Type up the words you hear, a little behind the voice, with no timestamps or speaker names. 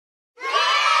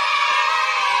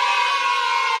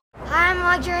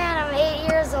Audrey and I'm 8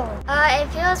 years old. It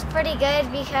feels pretty good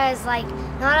because like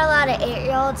not a lot of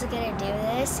 8-year-olds are gonna do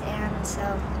this, and so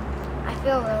I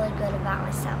feel really good about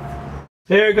myself.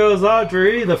 There goes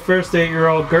Audrey, the first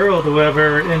 8-year-old girl to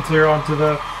ever enter onto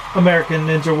the American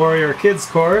Ninja Warrior Kids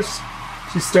course.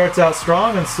 She starts out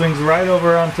strong and swings right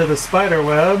over onto the spider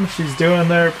web. She's doing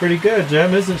there pretty good,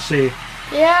 Jim, isn't she?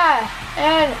 Yeah,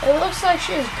 and it looks like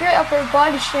she has great upper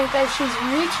body strength as she's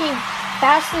reaching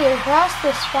fastly across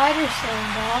the spider sling,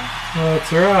 Bob.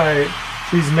 That's right.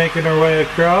 She's making her way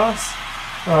across.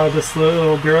 This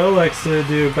little girl likes to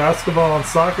do basketball and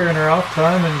soccer in her off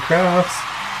time and crafts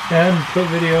and put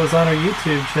videos on her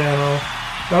YouTube channel.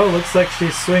 Oh, looks like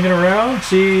she's swinging around.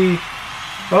 She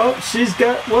got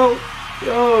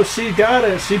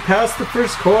it. She passed the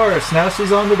first course. Now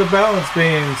she's onto the balance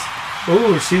beams.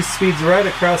 Ooh, she speeds right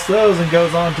across those and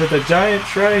goes on to the giant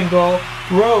triangle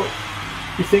rope.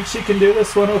 You think she can do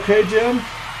this one okay, Jim?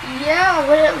 Yeah,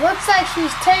 but it looks like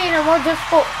she's taking a more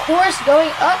difficult course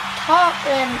going up top,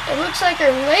 and it looks like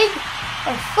her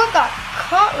foot got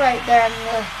caught right there in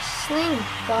the sling,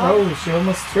 Bob. Oh, she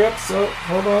almost trips. Oh,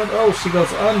 hold on. Oh, she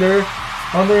goes under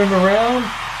and around,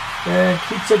 and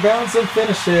keeps her balance and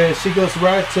finishes. She goes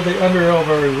right to the under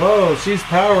over. Whoa, she's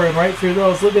powering right through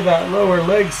those. Look at that lower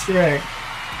leg strength.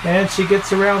 And she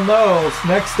gets around those.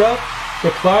 Next up, the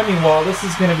climbing wall. This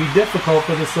is going to be difficult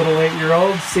for this little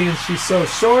 8-year-old, seeing she's so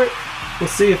short. We'll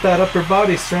see if that upper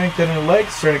body strength and her leg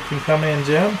strength can come in,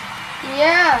 Jim.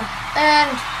 Yeah, and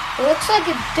it looks like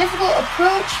a difficult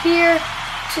approach here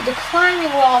to the climbing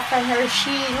wall from her.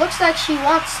 She looks like she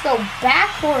wants to go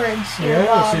backwards here, Yeah,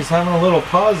 Bob. she's having a little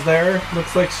pause there.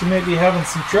 Looks like she may be having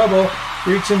some trouble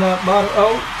reaching that bottom.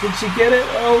 Oh, did she get it?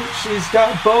 Oh, she's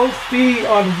got both feet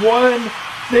on one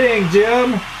thing,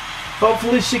 Jim.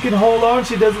 Hopefully she can hold on.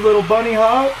 She does a little bunny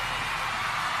hop.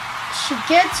 She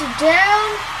gets it down,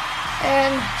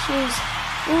 and she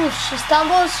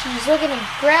stumbles. She's looking to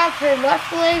grab her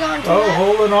left leg onto that.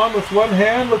 Holding on with one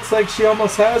hand. Looks like she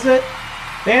almost has it.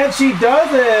 And she does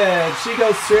it! She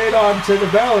goes straight onto the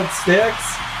balance sticks.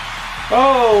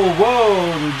 Oh,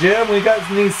 whoa, Jim, we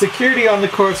need security on the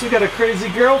course. We got a crazy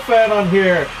girl fan on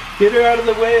here. Get her out of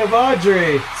the way of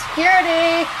Audrey.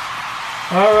 Security!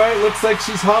 Alright, looks like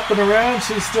she's hopping around.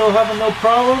 She's still having no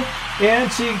problem.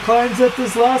 And she climbs up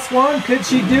this last one. Could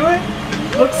she do it?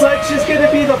 Looks like she's going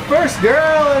to be the first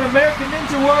girl in American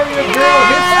Ninja Warrior girl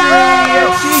history.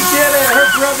 And she did it. Her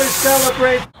brothers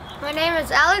celebrate. My name is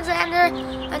Alexander.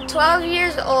 I'm 12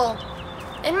 years old.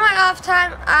 In my off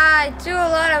time, I do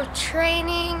a lot of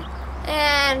training,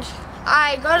 and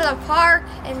I go to the park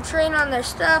and train on their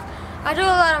stuff. I do a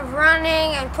lot of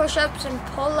running and push-ups and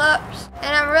pull-ups,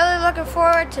 and I'm really looking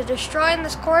forward to destroying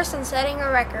this course and setting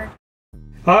a record.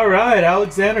 Alright,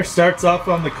 Alexander starts off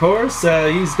on the course.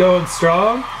 He's going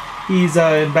strong. He's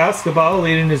in basketball,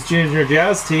 leading his junior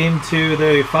jazz team to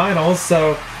the finals,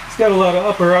 so he's got a lot of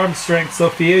upper arm strength.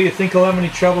 Sophia, you think he'll have any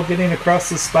trouble getting across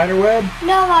the spider web?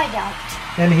 No, I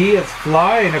don't. And he is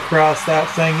flying across that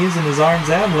thing using his arms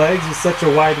and legs with such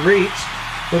a wide reach.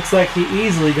 Looks like he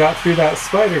easily got through that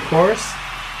spider course.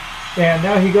 And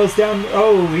now he goes down.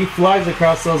 Oh, he flies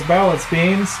across those balance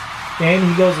beams. And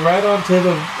he goes right onto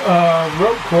the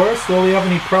rope course. Will he have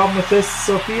any problem with this,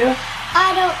 Sophia?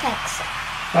 I don't think so.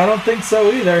 I don't think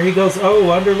so either. He goes,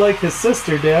 under like his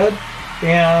sister did.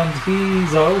 And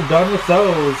he's, done with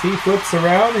those. He flips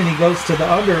around and he goes to the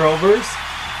underovers.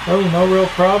 Oh, no real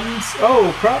problems.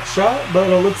 Oh, crotch shot, but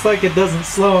it looks like it doesn't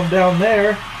slow him down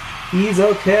there. He's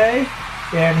okay.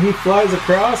 And he flies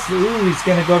across. Ooh, he's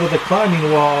going to go to the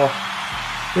climbing wall.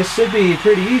 This should be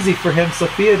pretty easy for him,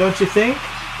 Sophia, don't you think?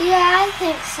 Yeah, I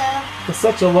think so. With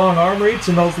such a long arm reach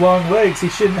and those long legs, he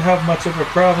shouldn't have much of a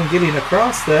problem getting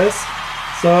across this.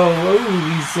 So,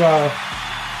 he's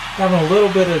having a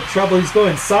little bit of trouble. He's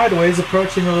going sideways,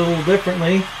 approaching a little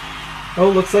differently. Oh,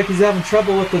 looks like he's having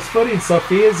trouble with his footing.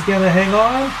 Sophia's going to hang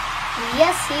on.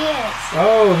 Yes, he is.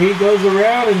 Oh, he goes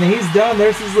around and he's done.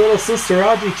 There's his little sister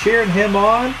Audrey cheering him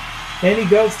on. And he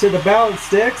goes to the balance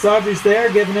sticks. Audrey's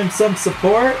there giving him some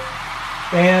support.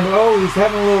 And, he's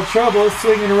having a little trouble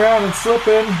swinging around and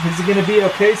slipping. Is he going to be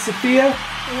okay, Sophia?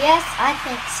 Yes, I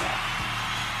think so.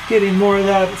 Getting more of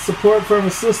that support from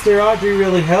his sister Audrey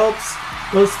really helps.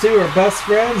 Those two are best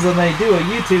friends and they do a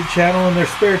YouTube channel in their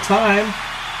spare time.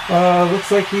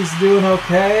 Looks like he's doing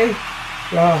okay.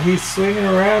 He's swinging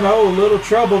around. Oh, a little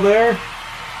trouble there.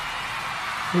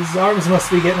 His arms must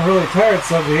be getting really tired,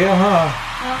 Sophia, huh?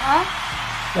 Uh-huh.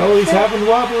 Oh, he's having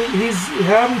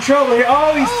trouble here.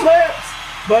 Oh, he slips,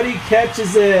 but he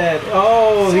catches it.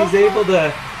 Oh, he's able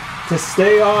to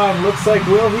stay on. Looks like,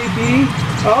 will he be?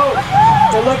 Oh,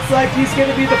 it looks like he's going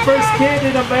to be the first kid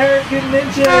in American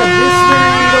Ninja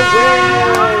history to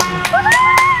win.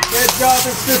 Good job,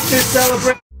 his sister.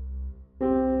 Celebrate.